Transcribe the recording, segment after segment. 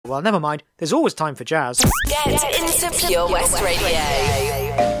Well, never mind. There's always time for jazz. Get into Pure West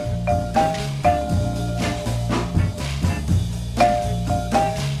Radio.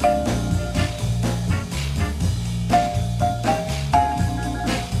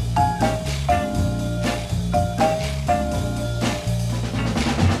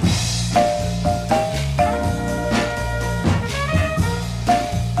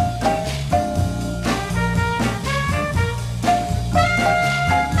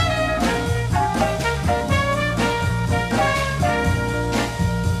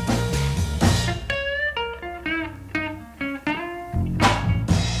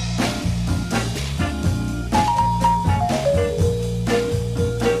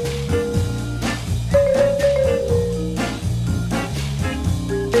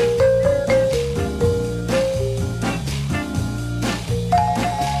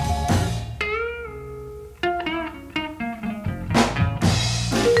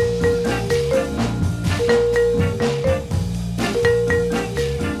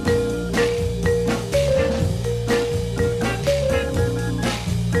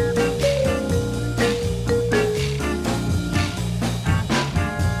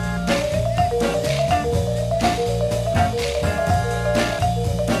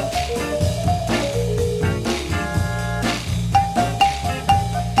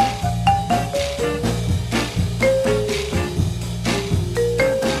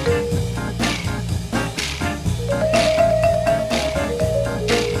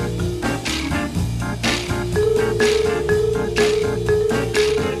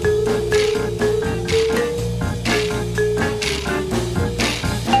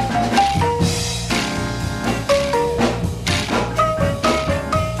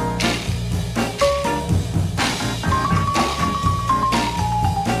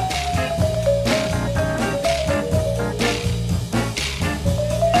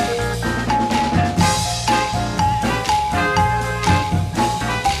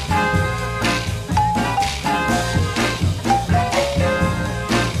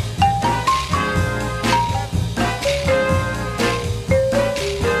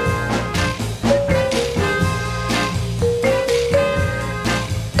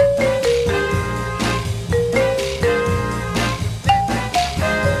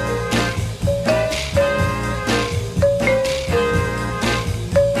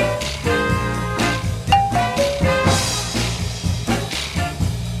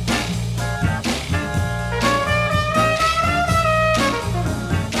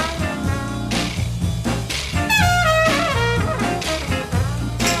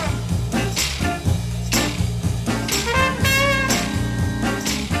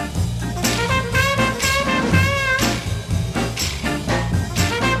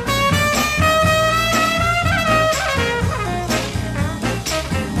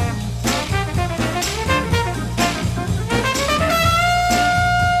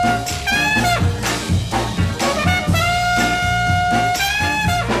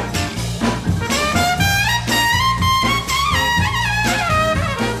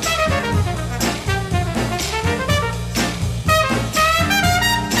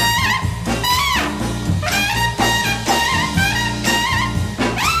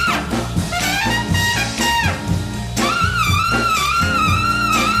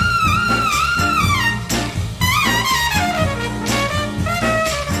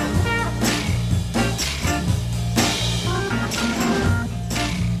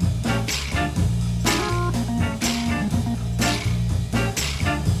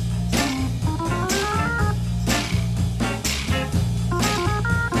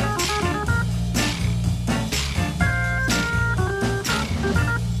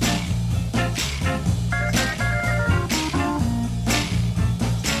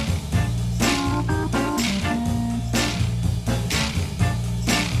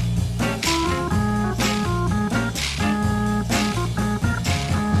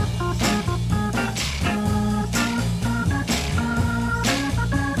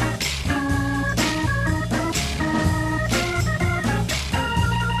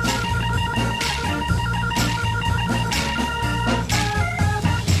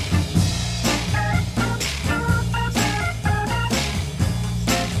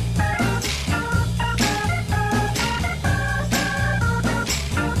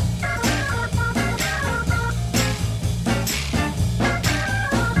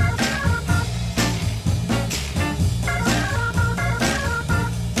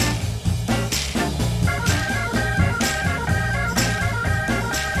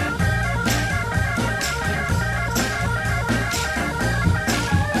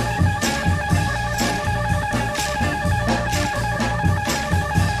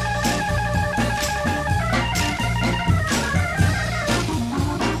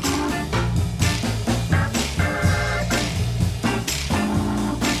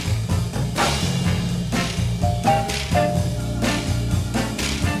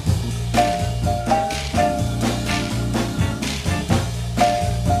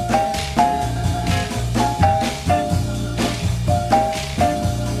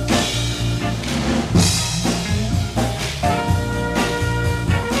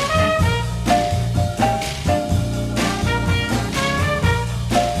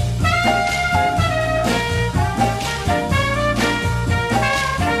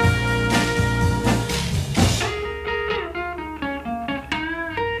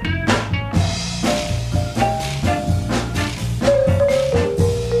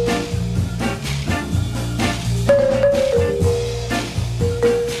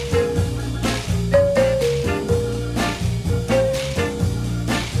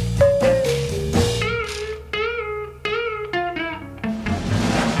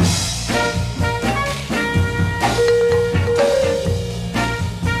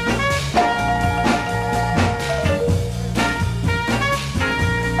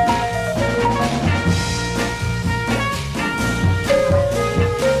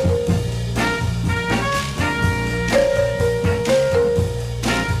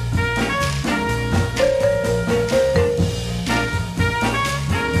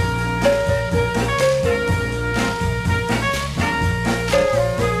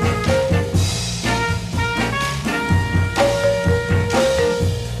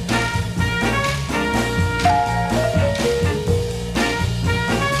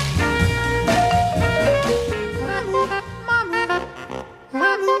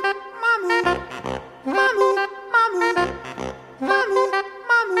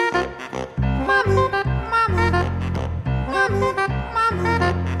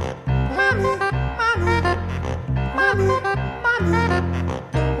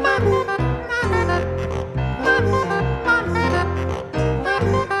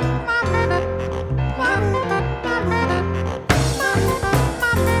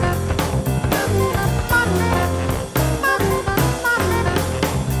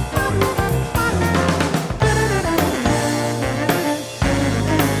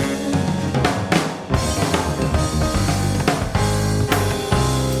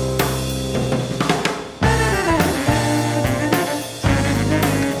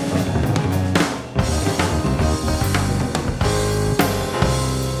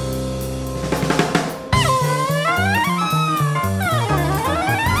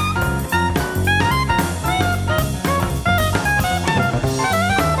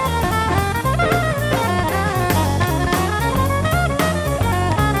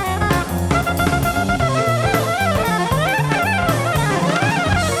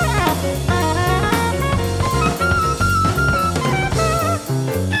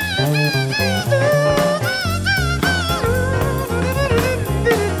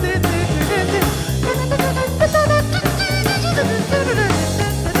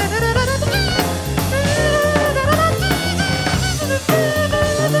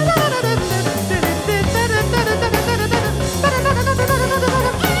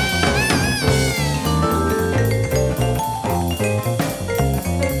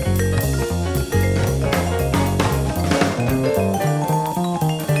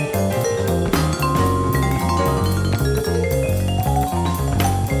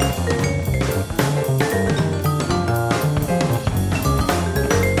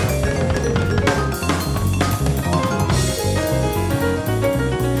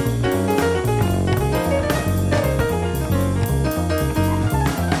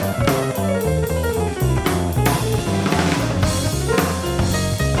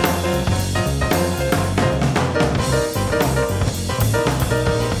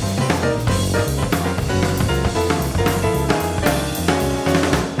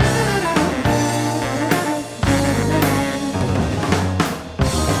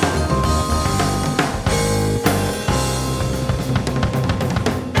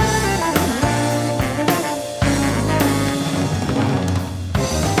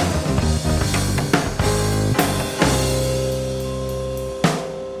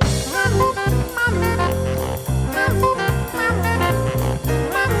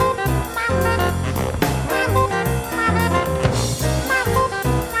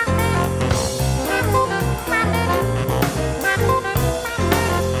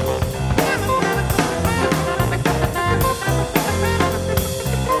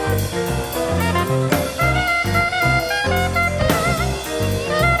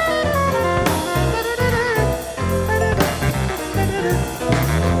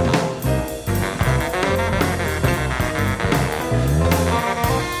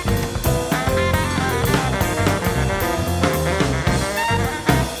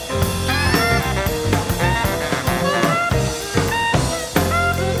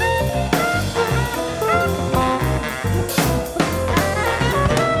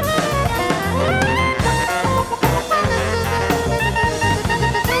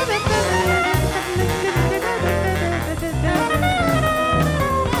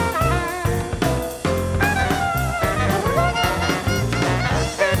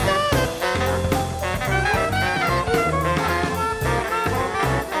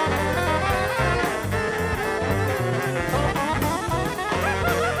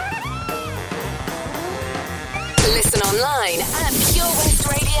 online at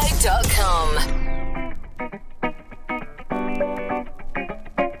purewestradio.com.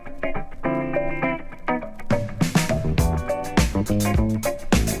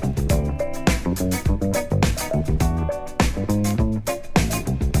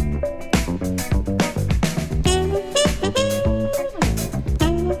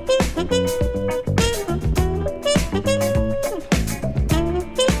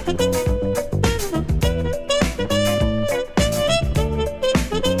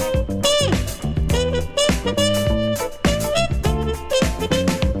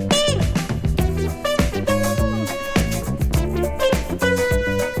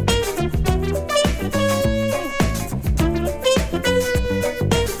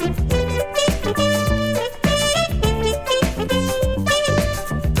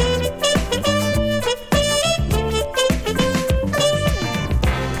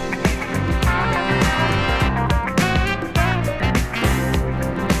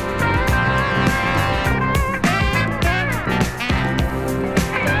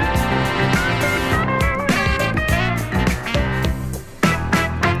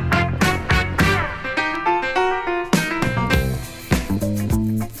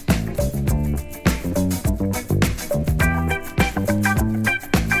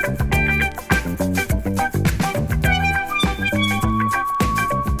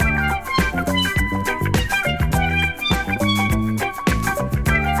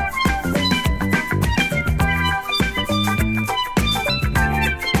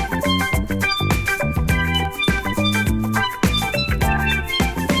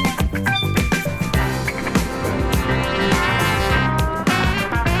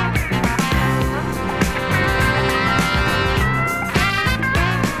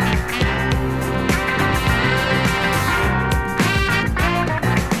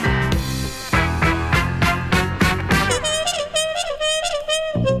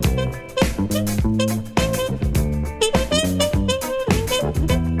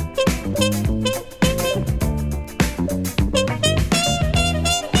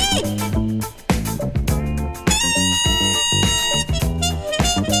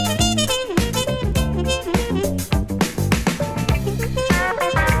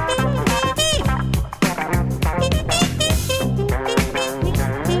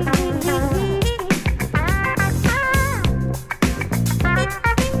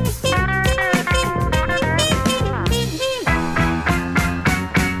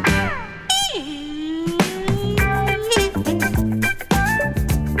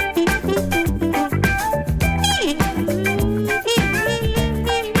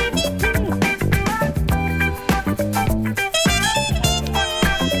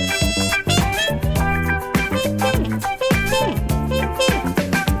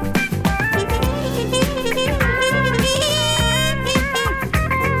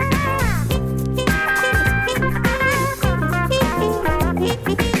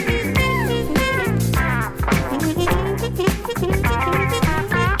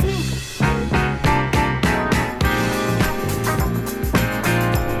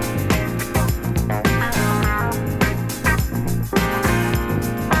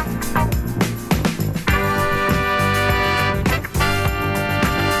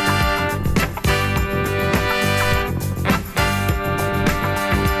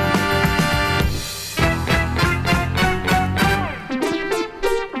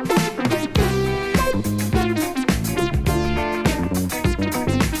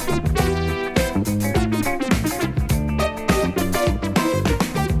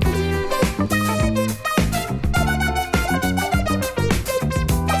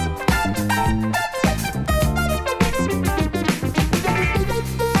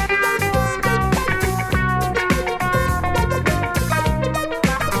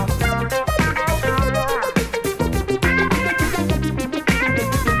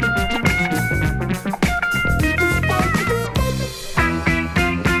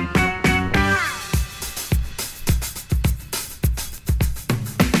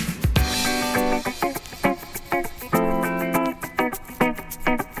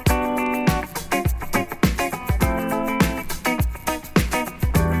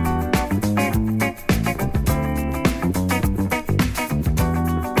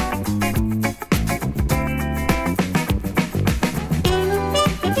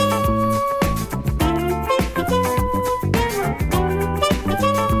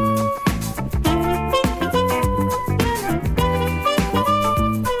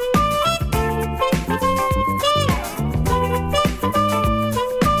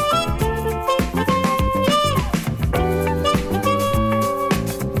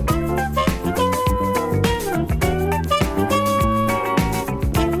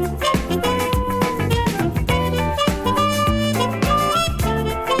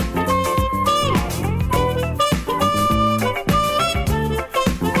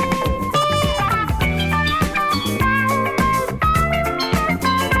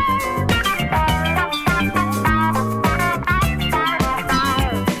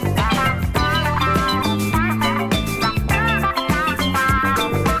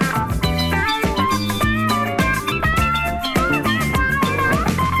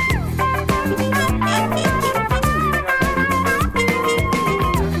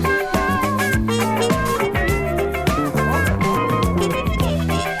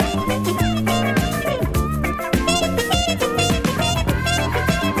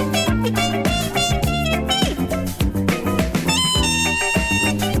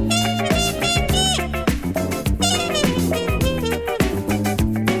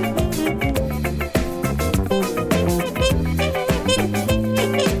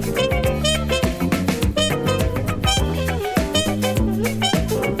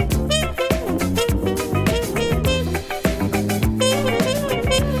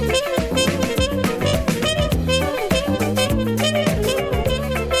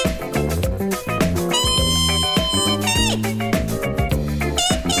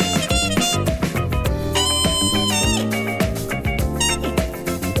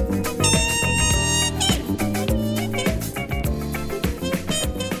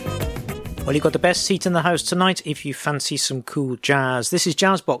 Well, you've got the best seat in the house tonight if you fancy some cool jazz. This is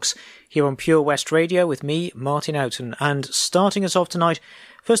Jazzbox here on Pure West Radio with me, Martyn Oughton. And starting us off tonight,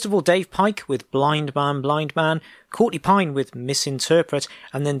 first of all, Dave Pike with Blind Man, Blind Man, Courtney Pine with Misinterpret,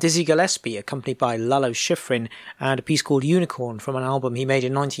 and then Dizzy Gillespie accompanied by Lalo Schifrin and a piece called Unicorn from an album he made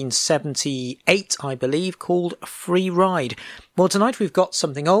in 1978, I believe, called Free Ride. Well, tonight we've got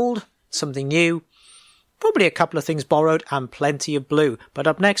something old, something new, probably a couple of things borrowed, and plenty of blue. But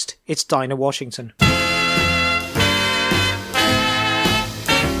up next, it's Dinah Washington.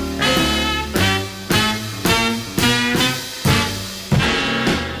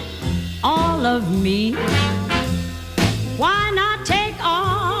 All of me, why not take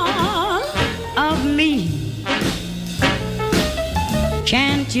all of me?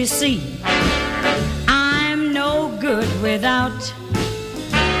 Can't you see I'm no good without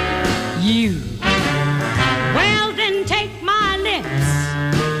you? Well, then take my lips,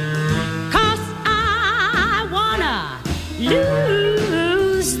 'cause I wanna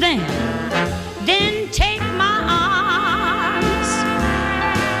lose them. Then take my arms,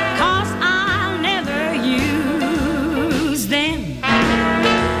 'cause I'll never use them.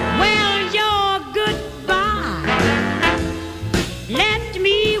 Well, your goodbye left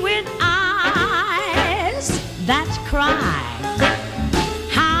me with eyes that cry.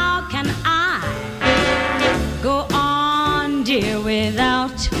 How can I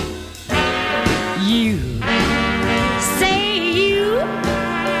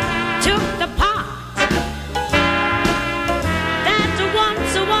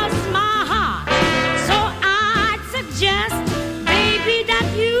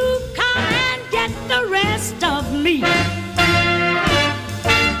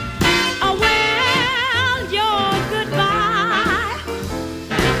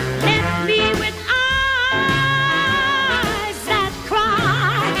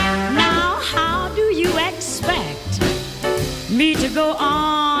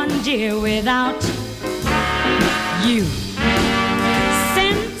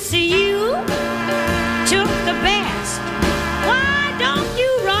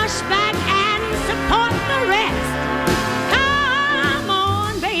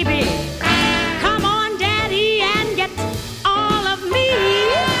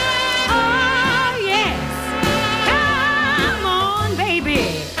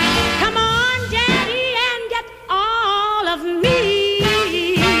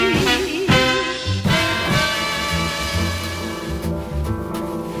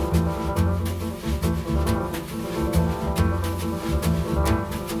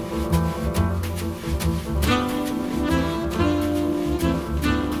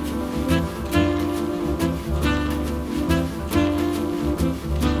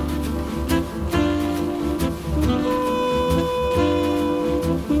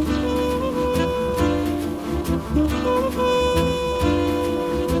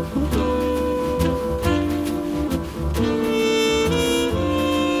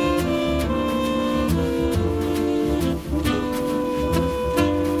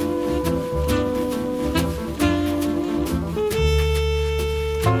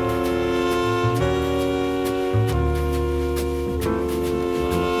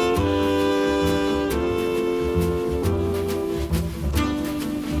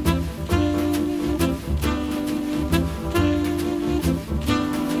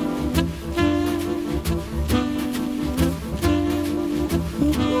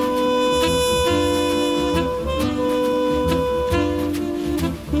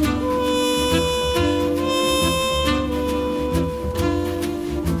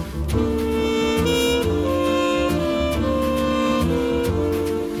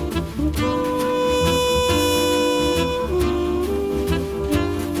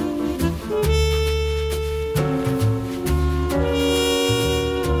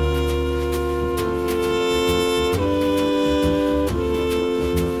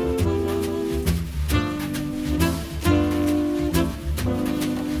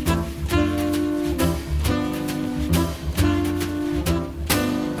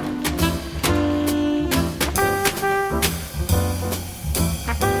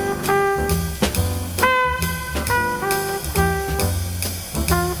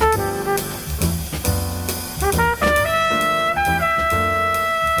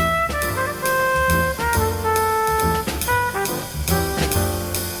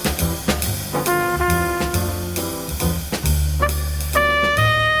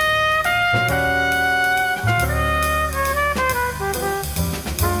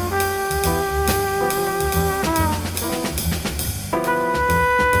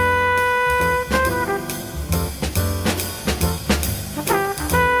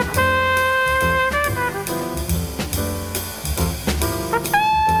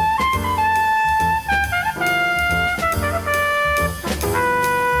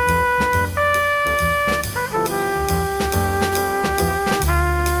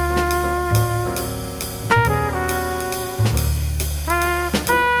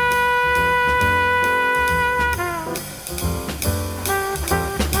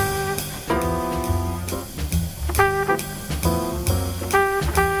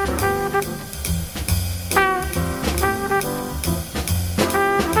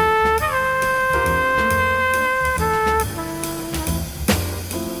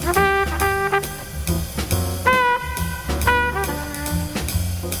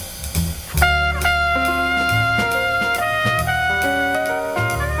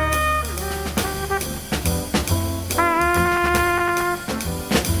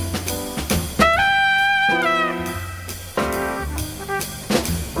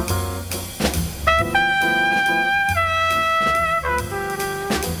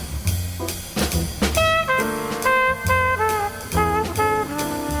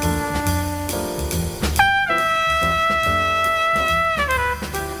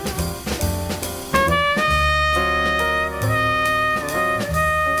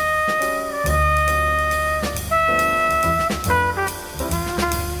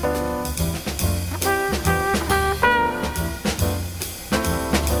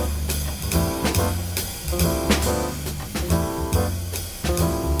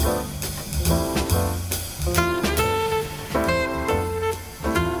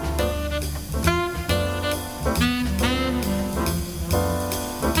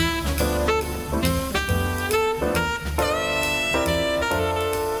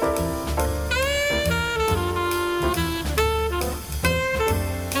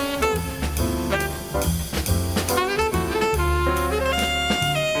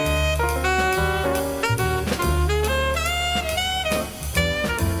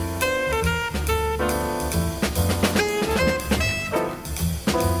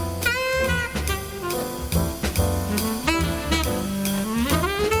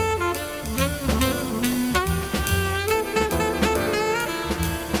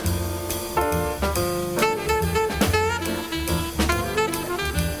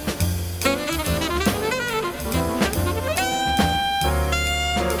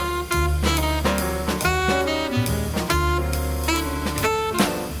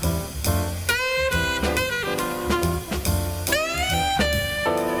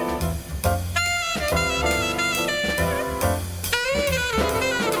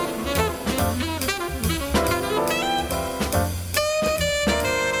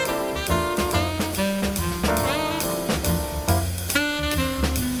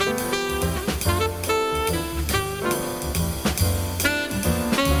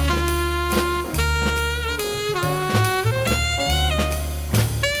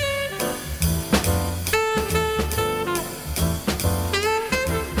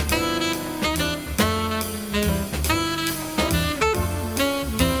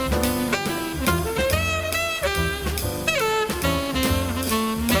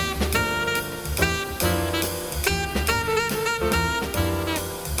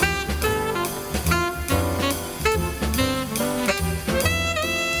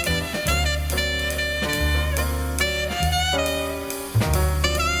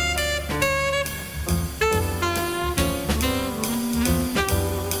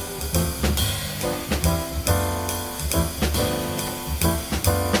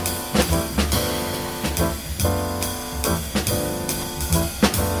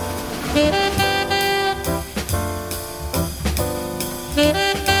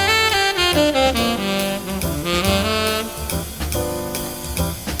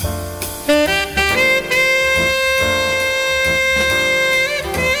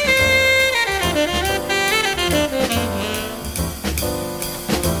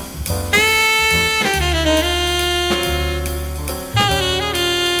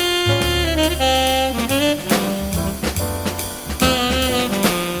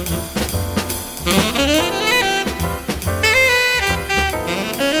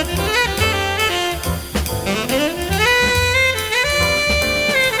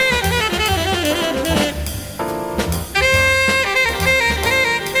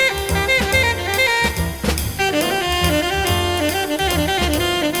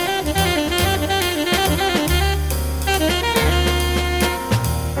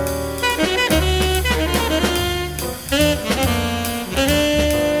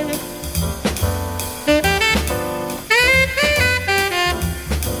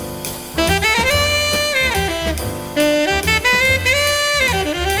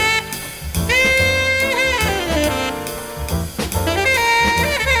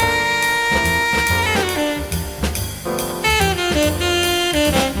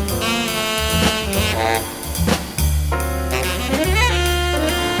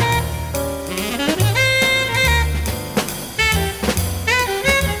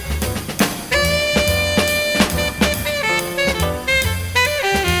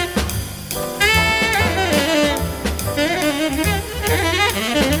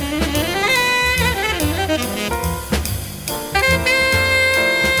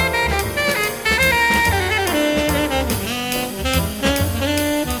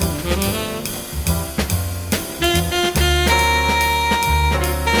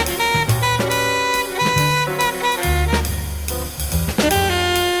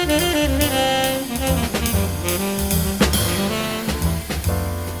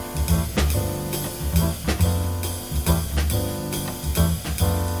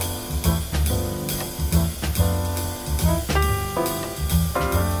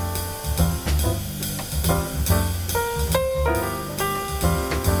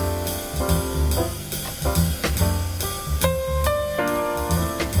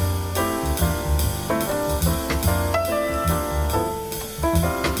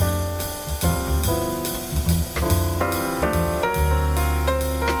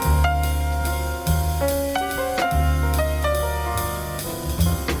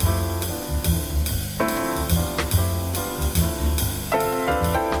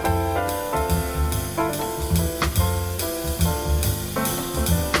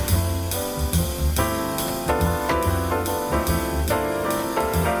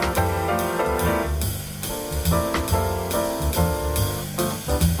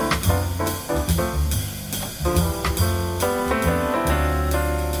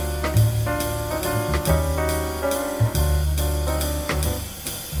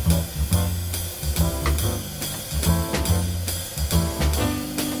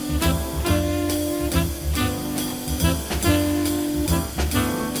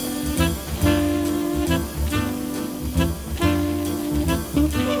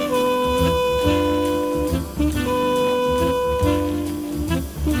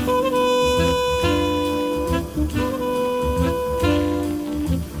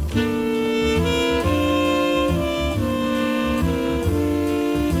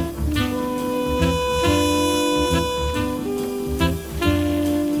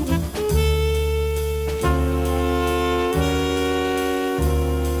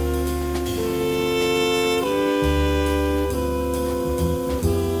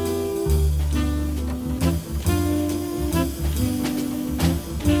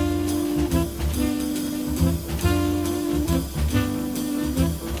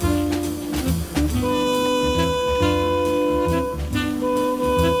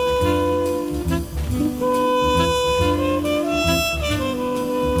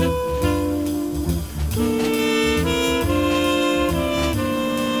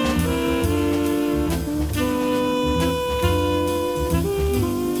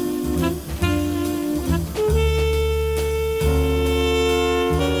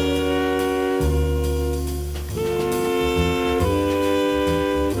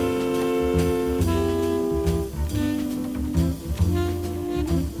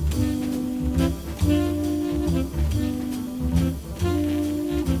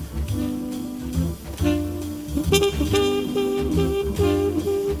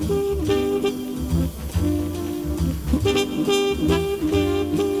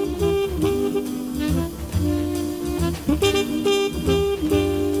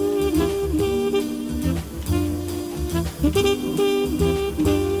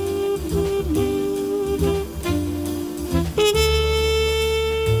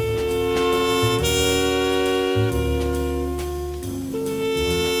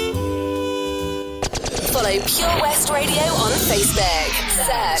Pure West Radio on Facebook.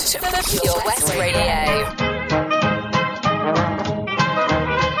 Search for Pure West Radio.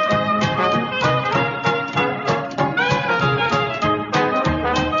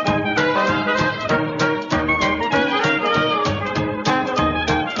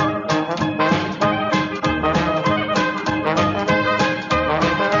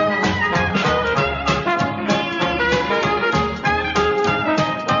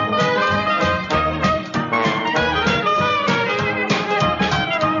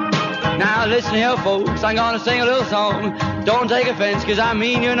 Listen here, folks, I'm gonna sing a little song. Don't take offense, cause I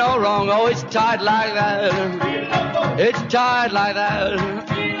mean you're no wrong. Oh, it's tight like that. It's tight like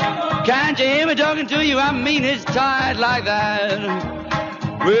that. Can't you hear me talking to you? I mean it's tight like that.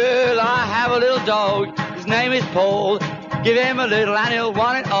 Well, I have a little dog. His name is Paul. Give him a little and he'll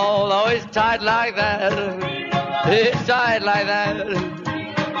want it all. Oh, it's tight like that. It's tight like that.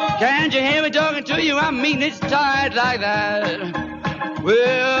 Can't you hear me talking to you? I mean it's tight like that.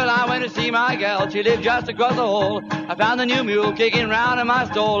 Well, I went to see my gal, she lived just across the hall. I found a new mule kicking round in my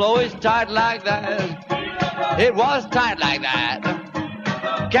stall. Oh, it's tight like that. It was tight like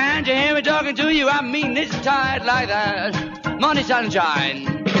that. Can't you hear me talking to you? I mean, it's tight like that. Money,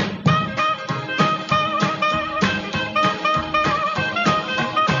 sunshine.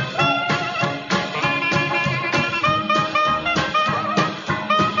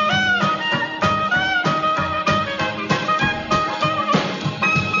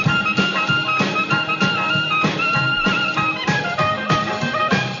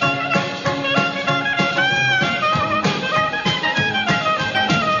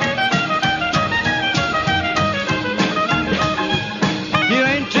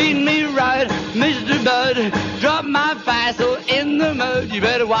 Drop my fassel in the mud. You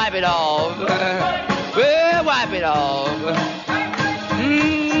better wipe it off. Well, wipe it off.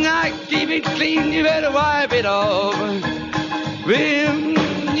 I keep it clean. You better wipe it off.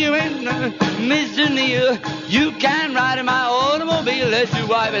 Well, you ain't Mr. Neal. You can ride in my automobile unless you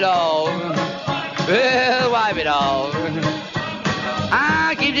wipe it off. Well, wipe it off.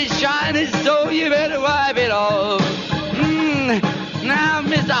 I keep it shining, so you better wipe it off. Now,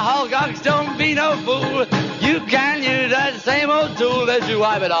 Mr. Holcox, don't be no fool. You can use that same old tool that you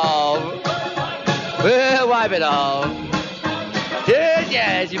wipe it off. Well, wipe it off. Yes,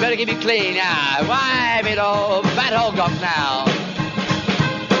 yes, you better keep it clean now. Wipe it off. Fat Holcox now.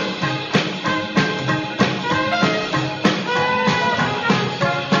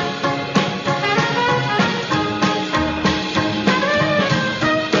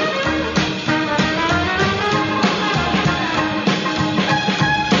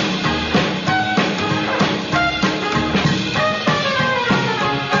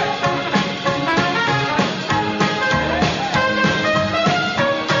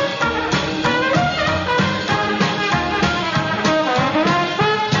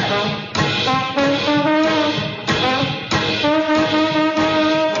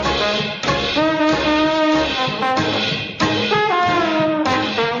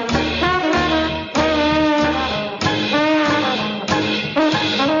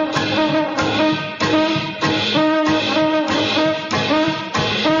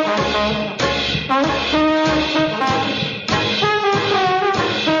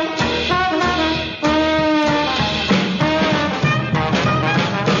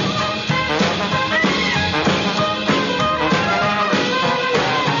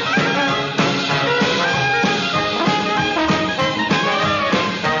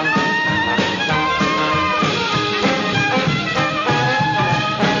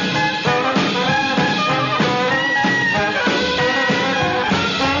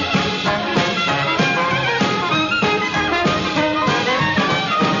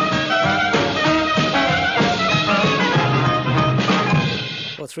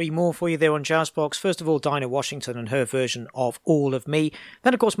 Three more for you there on Jazzbox. First of all, Dinah Washington and her version of All of Me.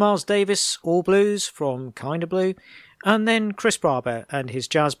 Then, of course, Miles Davis, All Blues from Kinda Blue. And then Chris Barber and his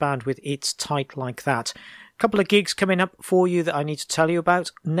jazz band with It's Tight Like That. A couple of gigs coming up for you that I need to tell you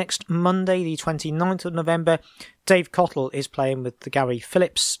about. Next Monday, the 29th of November, Dave Cottle is playing with the Gary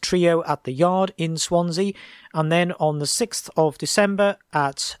Phillips Trio at the Yard in Swansea. And then on the 6th of December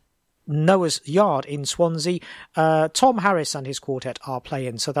at Noah's Yard in Swansea, Tom Harris and his quartet are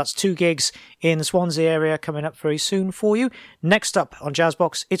playing. So that's two gigs in the Swansea area coming up very soon for you. Next up on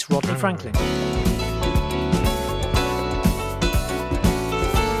Jazzbox, it's Rodney Franklin.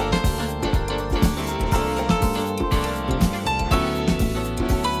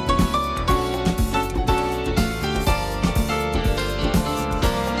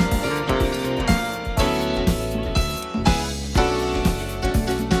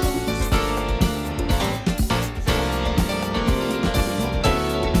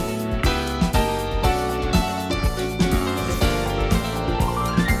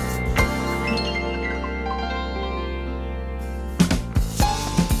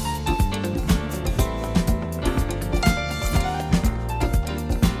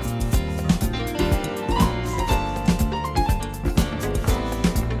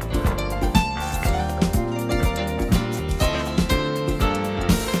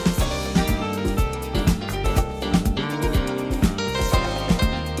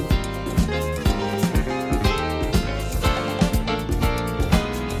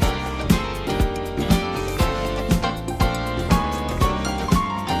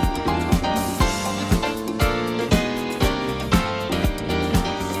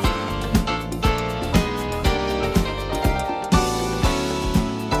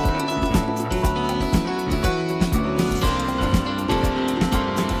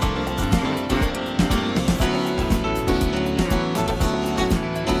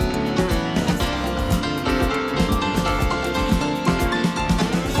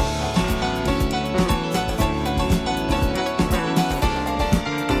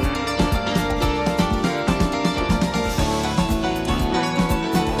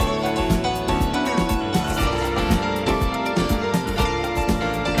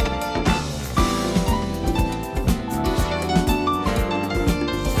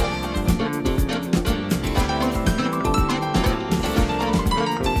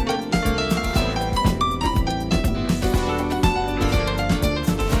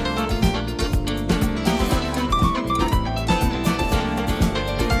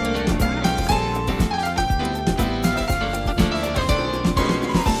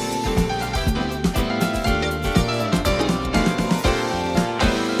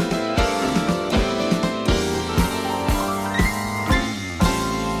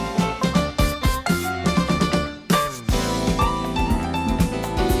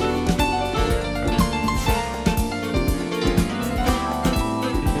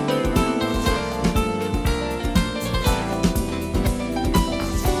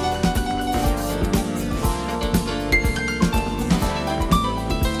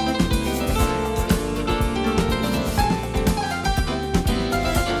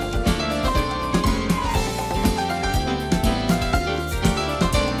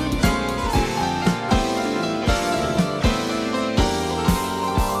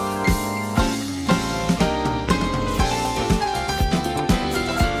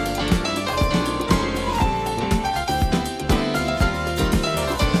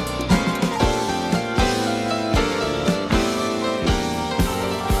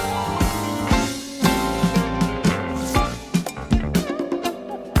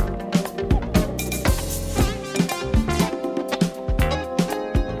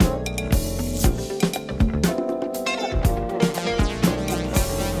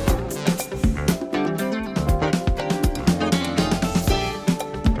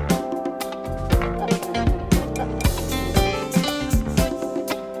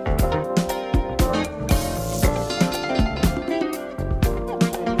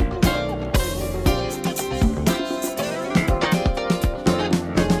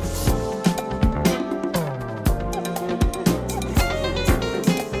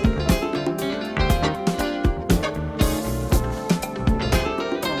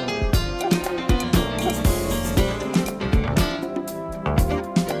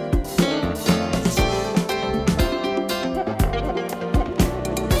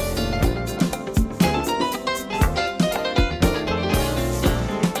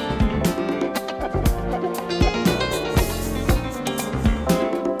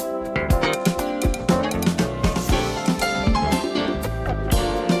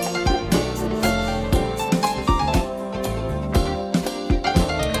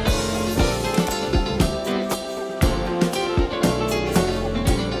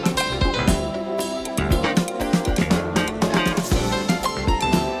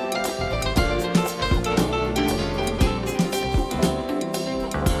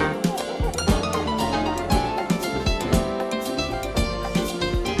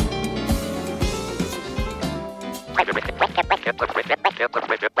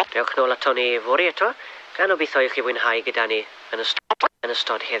 Dewch nôl ato ni fori eto, gan obeithio i chi fwynhau gyda ni yn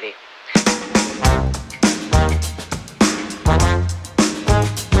ystod heddi.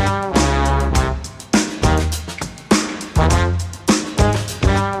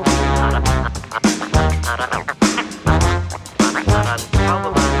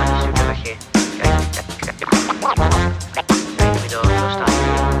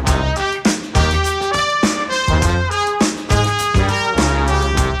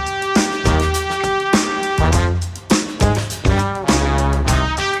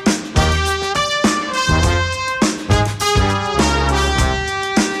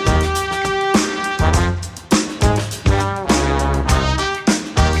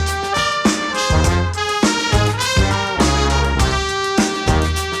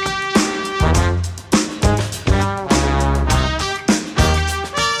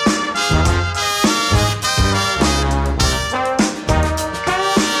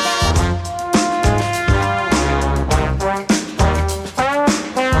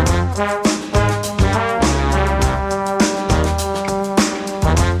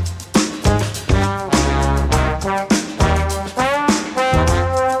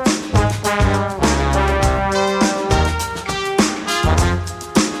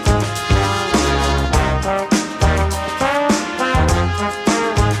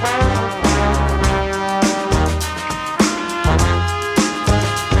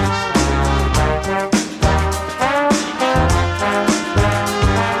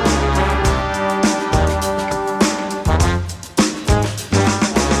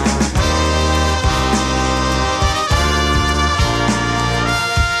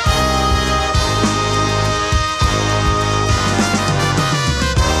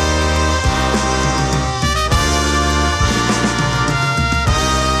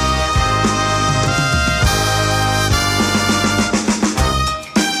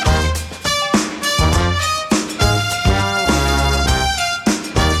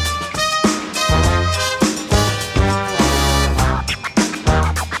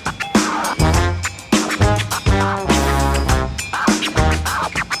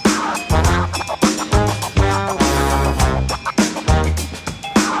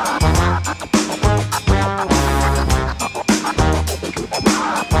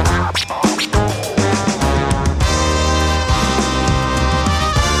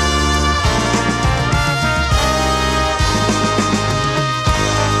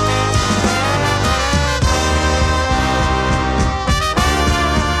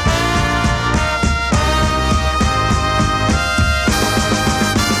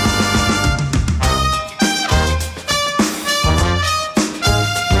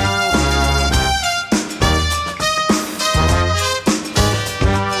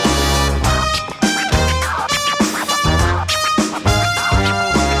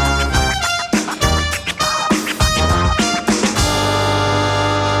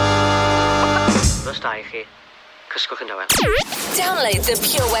 Download the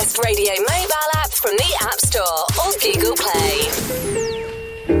Pure West Radio mobile app from the App Store or Google Play.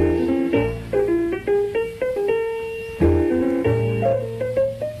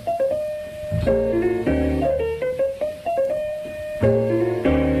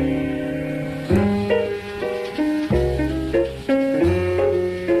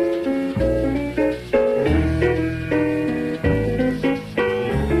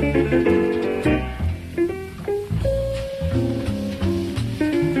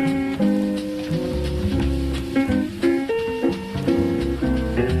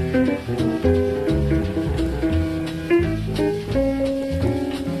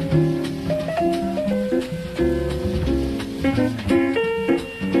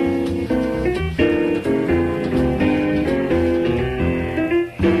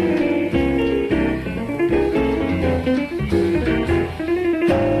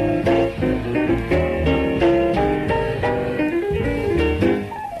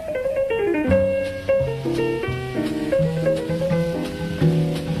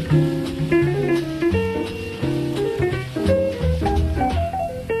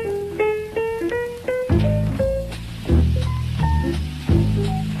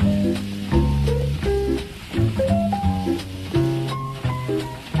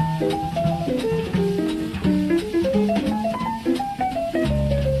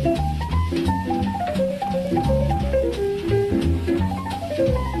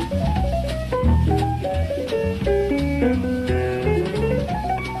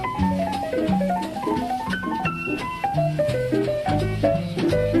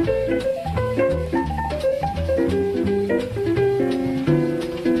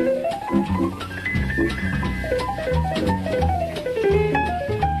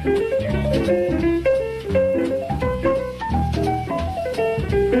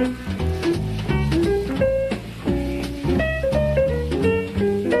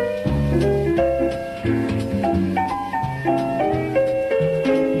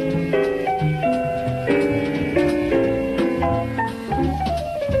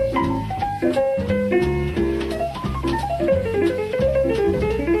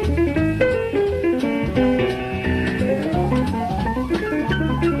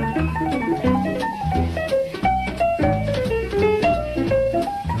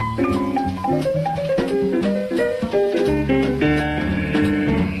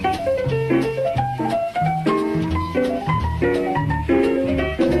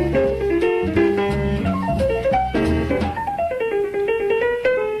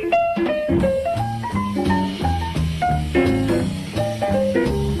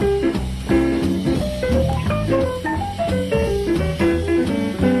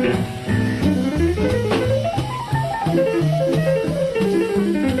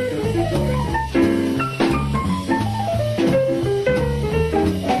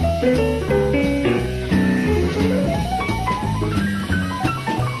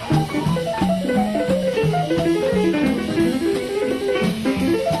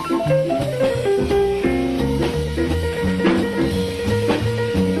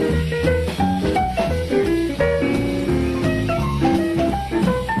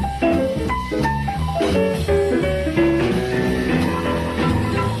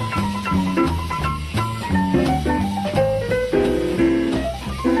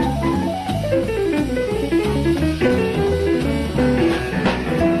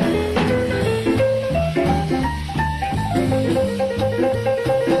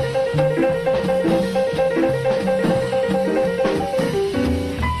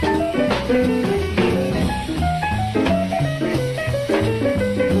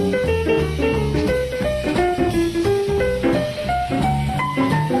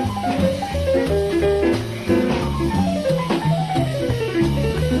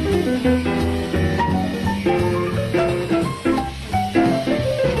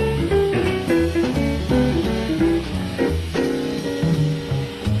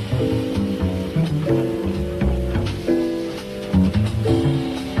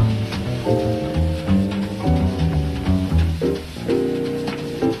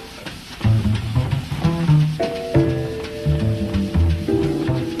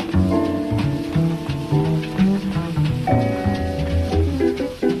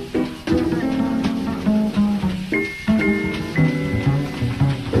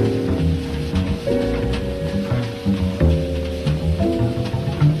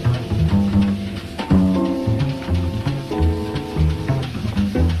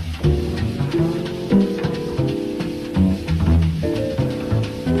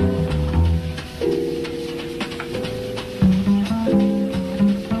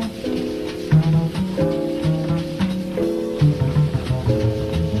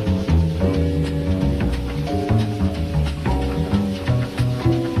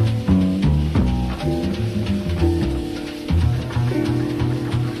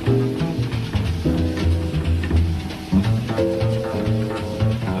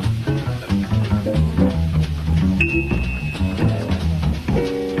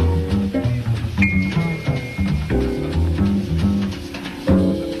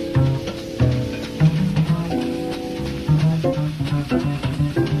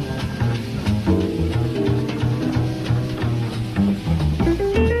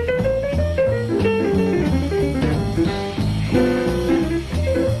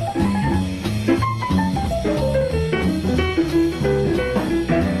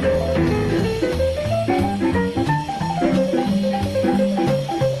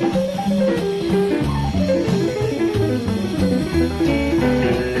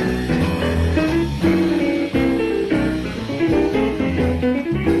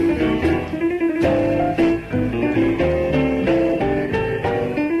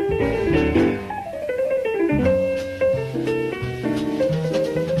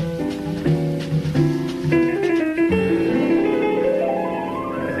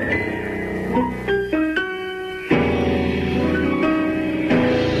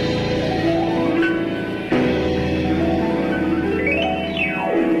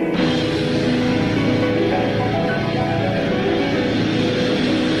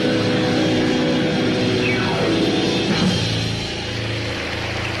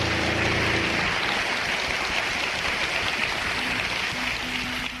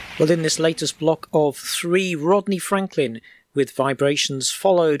 Well, in this latest block of 3, Rodney Franklin with Vibrations,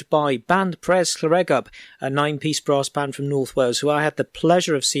 followed by Band Pres Llareggub, a 9-piece brass band from North Wales, who I had the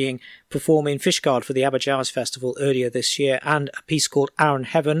pleasure of seeing perform in Fishguard for the Aberjazz Festival earlier this year, and a piece called Aaron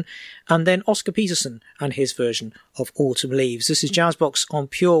Heaven, and then Oscar Peterson and his version of Autumn Leaves. This is Jazzbox on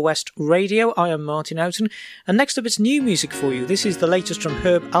Pure West Radio. I am Martyn Oughton, and next up it's new music for you. This is the latest from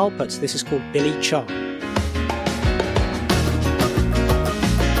Herb Alpert. This is called Billy Char.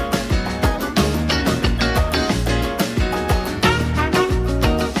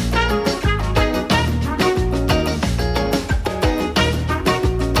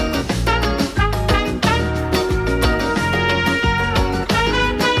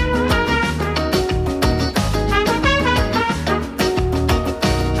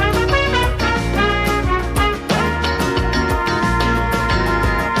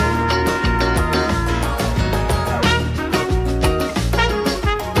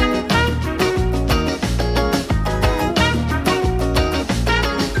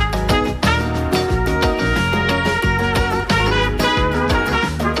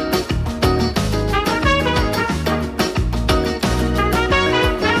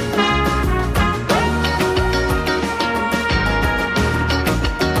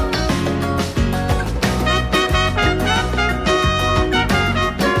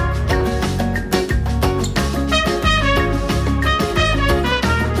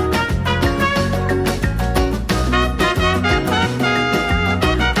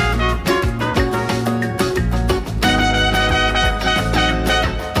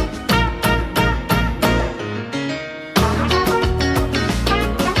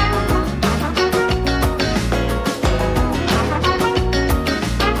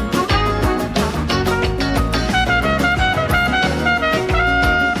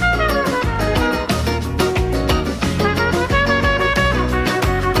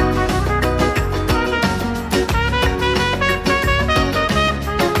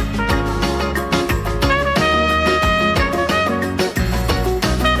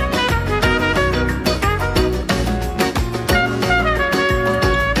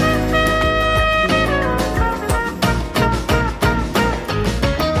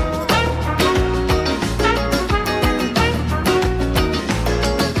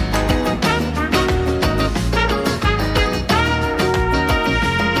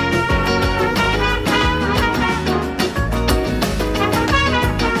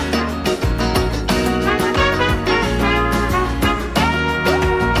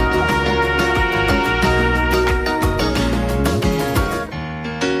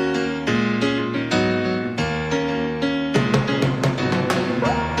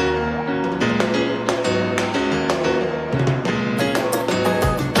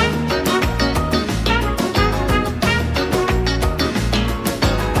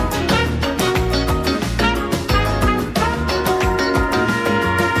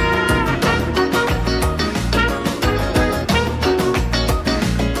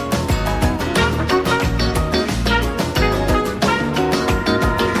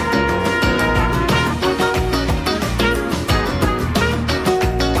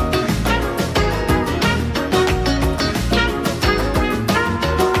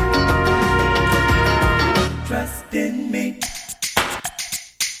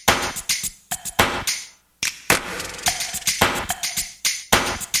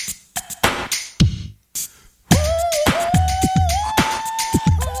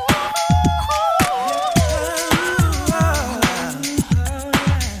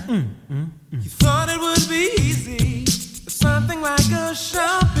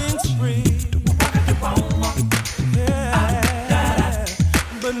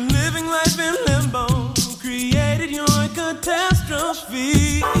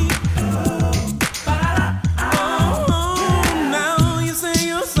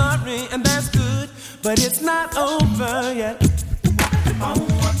 But it's not over yet.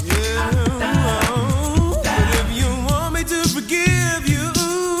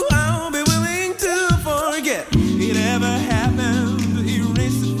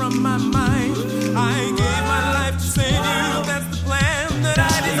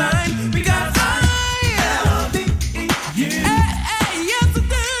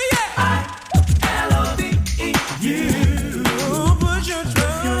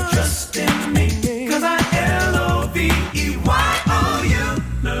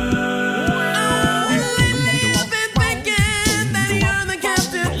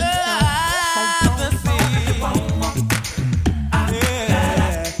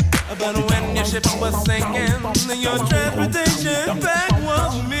 Was sinking, your transportation back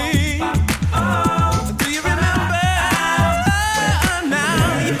was me. Do you remember?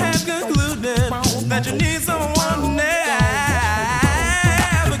 Now you had that you need someone to navigate.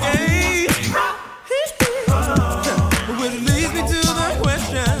 Which leads me to the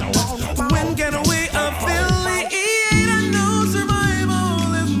question, when can we affiliate? I know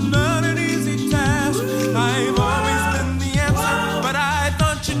survival is not an easy task. I've always been the answer, but I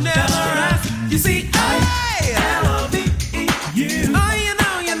thought you never asked. You see, I love you. Oh,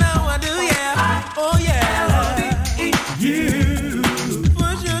 you know I do, yeah. Oh, yeah. You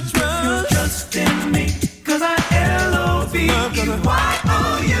put your trust in me, 'cause I L-O-V-E-Y-O-U.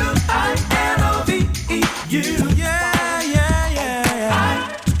 I L-O-V-E-U. Yeah, yeah, yeah. I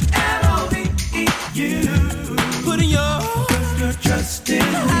L-O-V-E-U. Put your trust in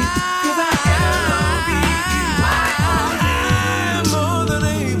me, 'cause I L-O-V-E-Y-O-U. I'm more than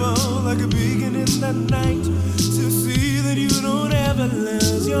able, like a beacon in the night, to see that you don't ever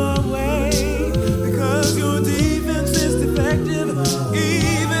lose your way, because your defense is defective,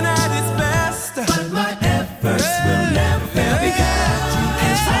 even at its best. But my efforts will never fail, because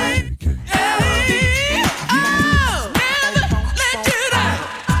it's like L-O-V-E-U. Never let you down.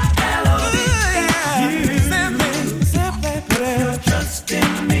 L-O-V-E-U. Simply put your trust in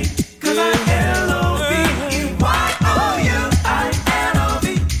me, 'cause I L-O-V-E-Y-O-U. I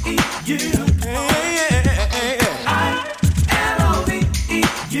L-O-V-E-U.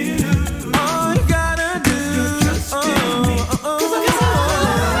 All you gotta do is trust in me, 'cause I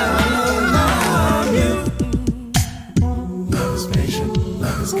love you. Love is patient,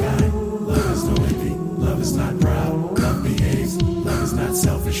 love is kind, love is no envy, love is not proud, love behaves, love is not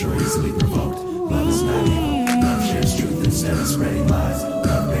selfish or easily provoked, love is not evil, love shares truth instead of spreading lies,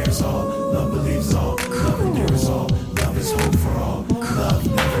 love bears all, love believes all, love endures all, love is hope for all, love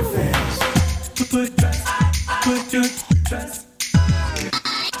never fails. Put your trust.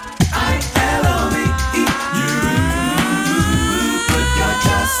 I L-O-V-E-U. Put your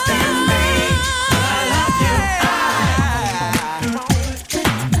trust in me. I love you.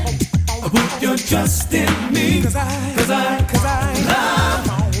 Put your trust in me, 'cause I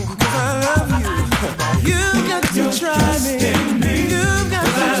love you. You've got to try me. You've got to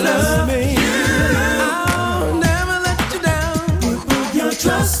trust me. I'll never let you down. Put your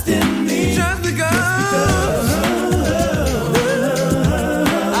trust in me. Just because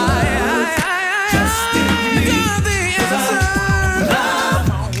Trust in me. you're the answer.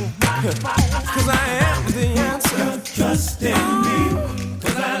 'Cause I am the answer. Trust in me.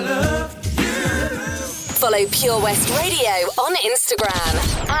 'Cause I love you. Follow Pure West Radio on Instagram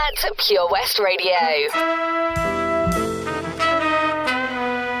at Pure West Radio.